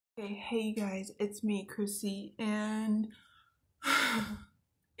Okay, hey guys, it's me, Chrissy, and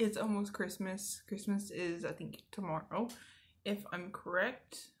it's almost Christmas. Christmas is, I think, tomorrow, if I'm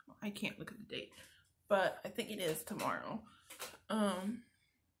correct. I can't look at the date, but I think it is tomorrow.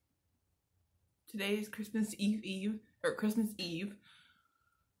 Today is Christmas Eve,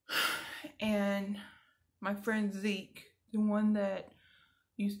 and my friend Zeke, the one that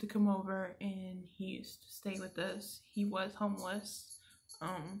used to come over and he used to stay with us, he was homeless.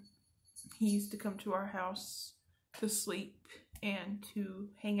 He used to come to our house to sleep and to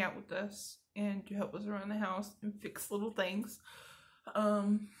hang out with us and to help us around the house and fix little things.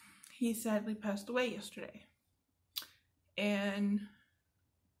 He sadly passed away yesterday. And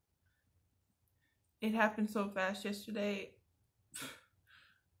it happened so fast yesterday.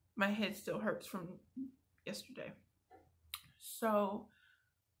 My head still hurts from yesterday. So,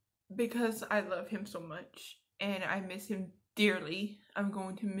 because I love him so much and I miss him dearly, I'm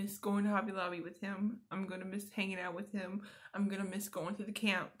going to miss going to Hobby Lobby with him. I'm going to miss hanging out with him. I'm going to miss going to the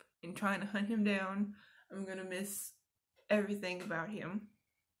camp and trying to hunt him down. I'm going to miss everything about him.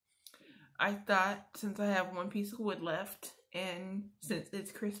 I thought, since I have one piece of wood left and since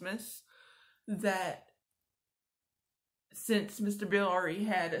it's Christmas, that since Mr. Bill already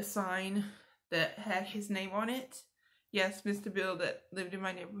had a sign that had his name on it, yes, Mr. Bill that lived in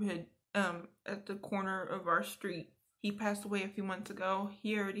my neighborhood at the corner of our street, he passed away a few months ago.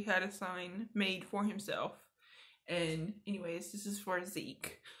 He already had a sign made for himself. And anyways, this is for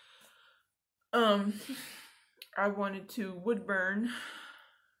Zeke. I wanted to wood burn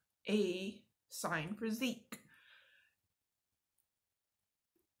a sign for Zeke.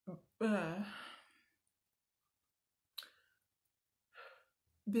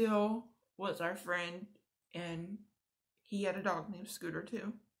 Bill was our friend, and he had a dog named Scooter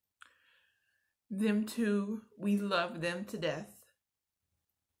too. Them two, we love them to death.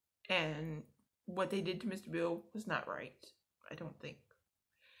 And what they did to Mr. Bill was not right, I don't think.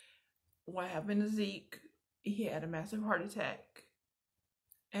 What happened to Zeke, he had a massive heart attack.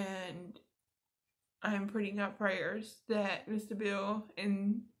 And I'm putting out prayers that Mr. Bill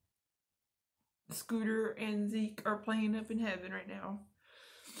and Scooter and Zeke are playing up in heaven right now.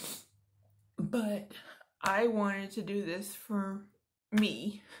 But I wanted to do this for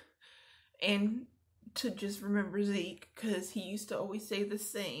me and to just remember Zeke, because he used to always say this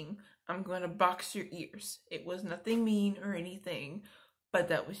saying, I'm gonna box your ears. It was nothing mean or anything, but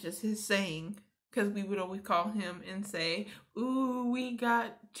that was just his saying, because we would always call him and say, ooh, we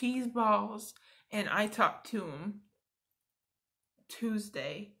got cheese balls. And I talked to him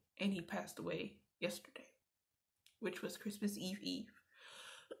Tuesday, and he passed away yesterday, which was Christmas Eve.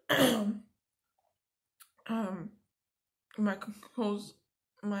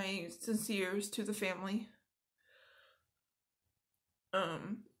 My sinceres to the family.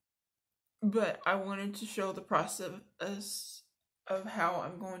 But I wanted to show the process of how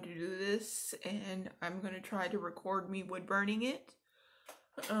I'm going to do this, and I'm going to try to record me wood burning it.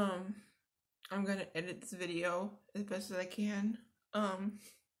 I'm going to edit this video as best as I can. I'm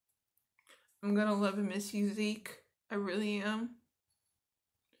going to love and miss you, Zeke. I really am.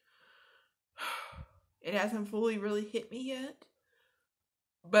 It hasn't fully really hit me yet,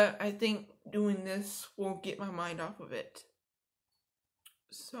 but I think doing this will get my mind off of it.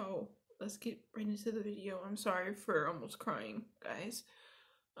 So let's get right into the video. I'm sorry for almost crying, guys.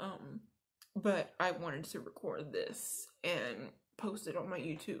 But I wanted to record this and post it on my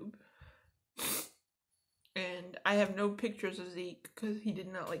YouTube. And I have no pictures of Zeke because he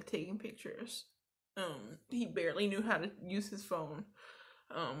did not like taking pictures. He barely knew how to use his phone.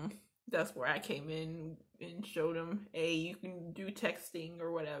 That's where I came in and showed him, hey, you can do texting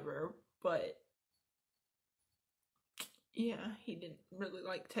or whatever, but yeah, he didn't really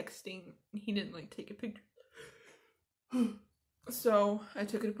like texting. He didn't like take a picture. So I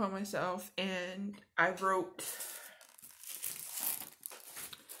took it upon myself and I wrote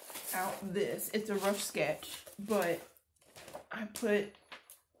out this. It's a rough sketch, but I put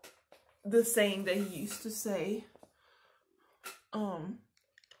the saying that he used to say,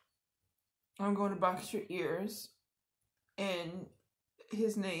 I'm going to box your ears, and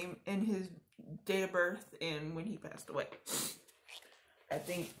his name and his date of birth and when he passed away. I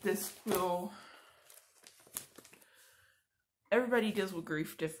think this will... Everybody deals with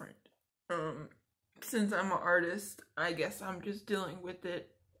grief different. Since I'm an artist, I guess I'm just dealing with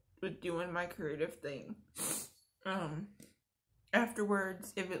it with doing my creative thing.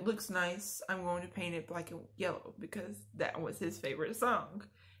 Afterwards, if it looks nice, I'm going to paint it black and yellow because that was his favorite song.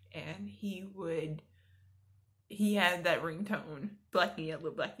 And he had that ringtone, black and yellow,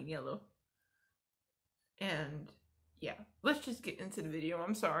 black and yellow. And yeah, let's just get into the video.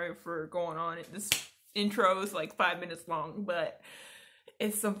 I'm sorry for going on. This intro is like 5 minutes long, but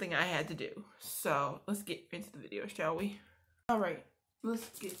it's something I had to do. So let's get into the video, shall we? All right, let's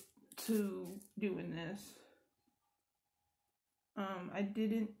get to doing this. I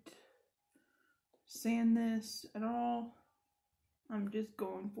didn't sand this at all. I'm just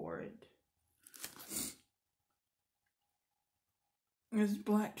going for it. It's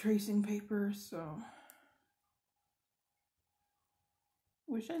black tracing paper, so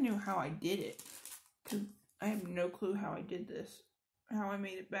wish I knew how I did it, because I have no clue how I did this, how I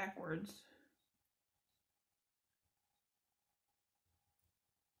made it backwards.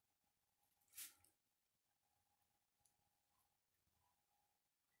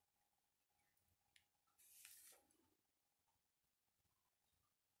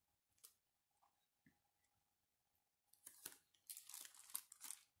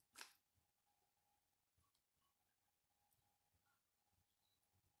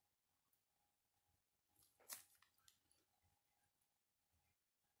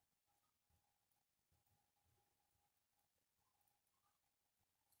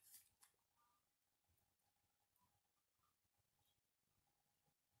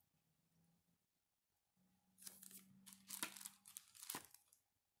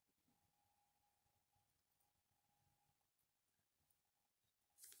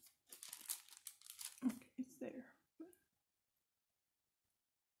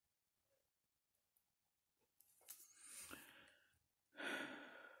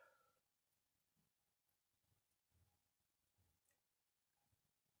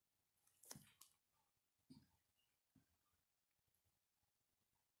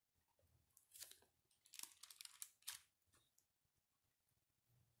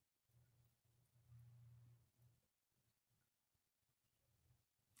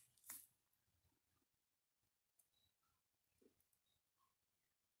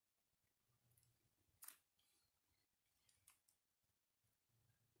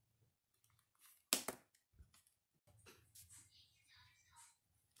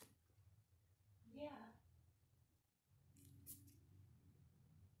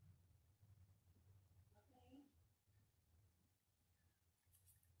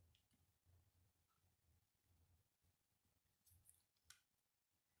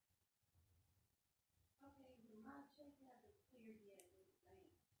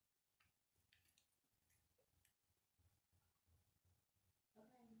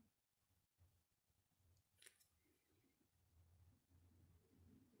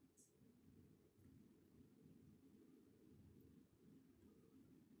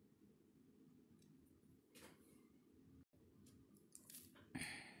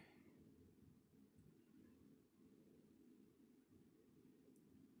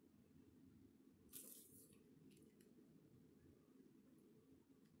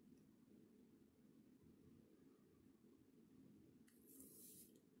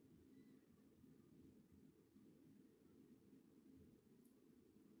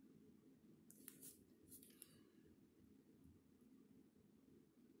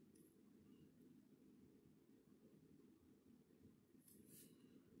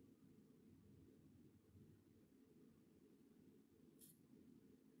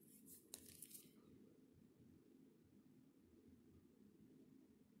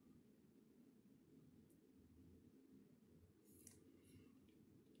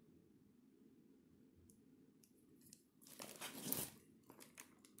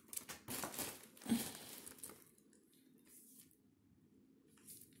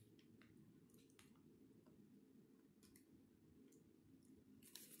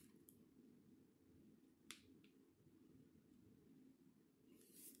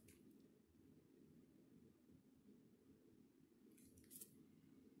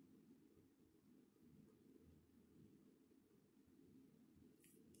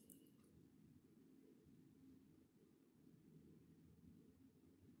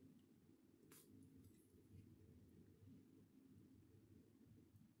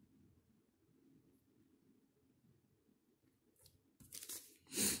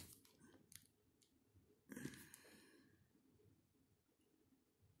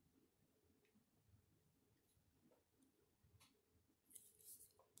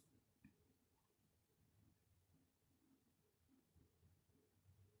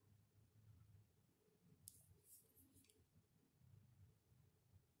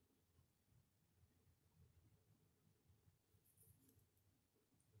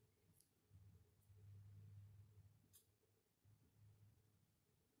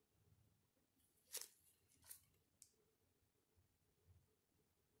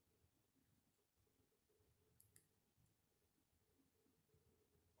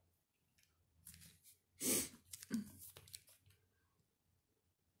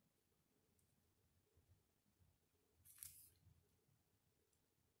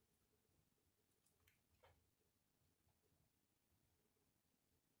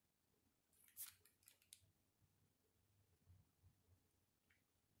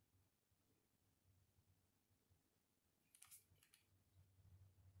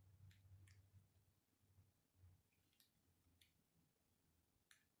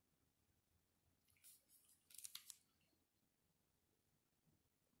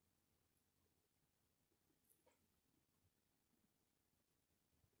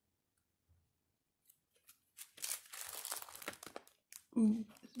 Ooh,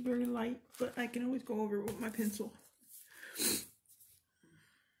 it's very light, but I can always go over it with my pencil.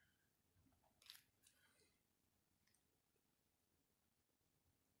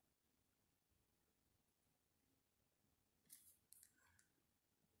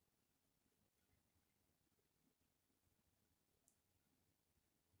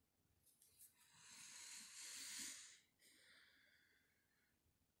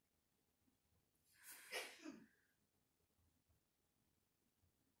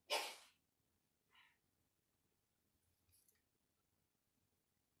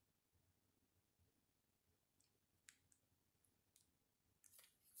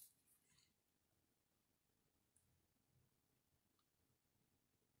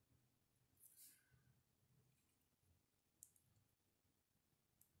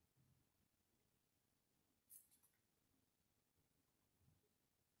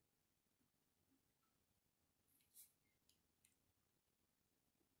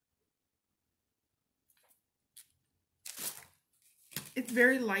 It's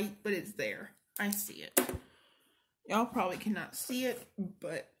very light, but it's there. I see it. Y'all probably cannot see it,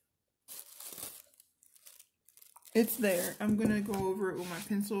 but it's there. I'm gonna go over it with my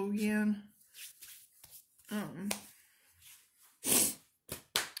pencil again.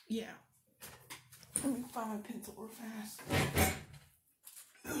 Yeah. Let me find my pencil real fast.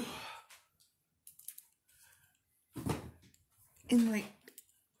 And like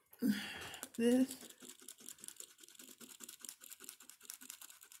this.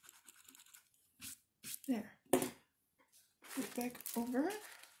 There. Put back over.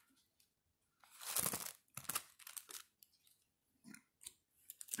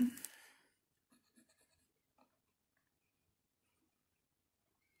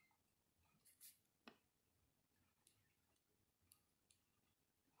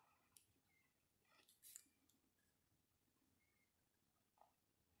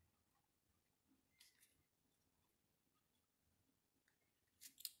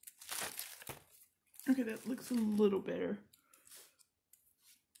 Okay, that looks a little better.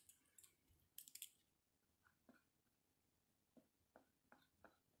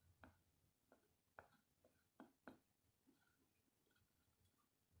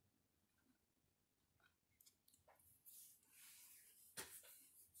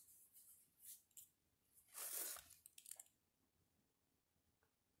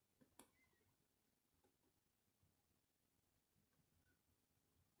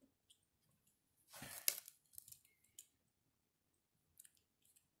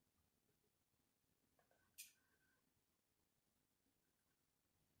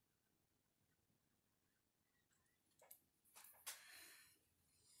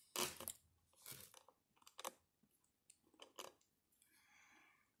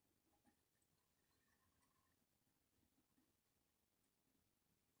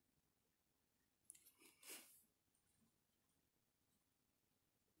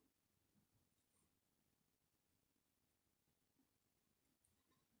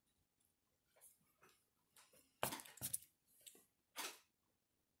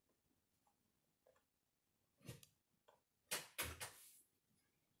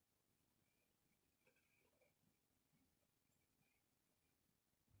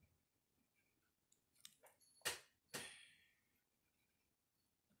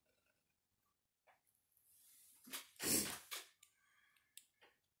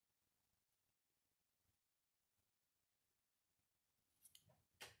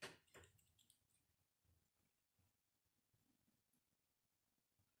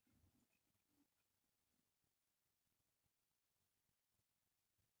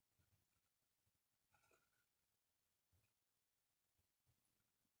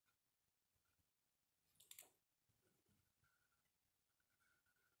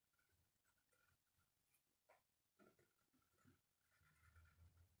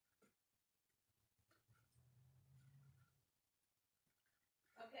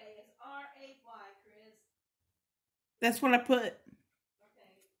 Okay, it's R-A-Y, Chris. That's what I put.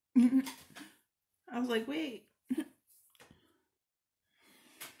 Okay. I was like, wait.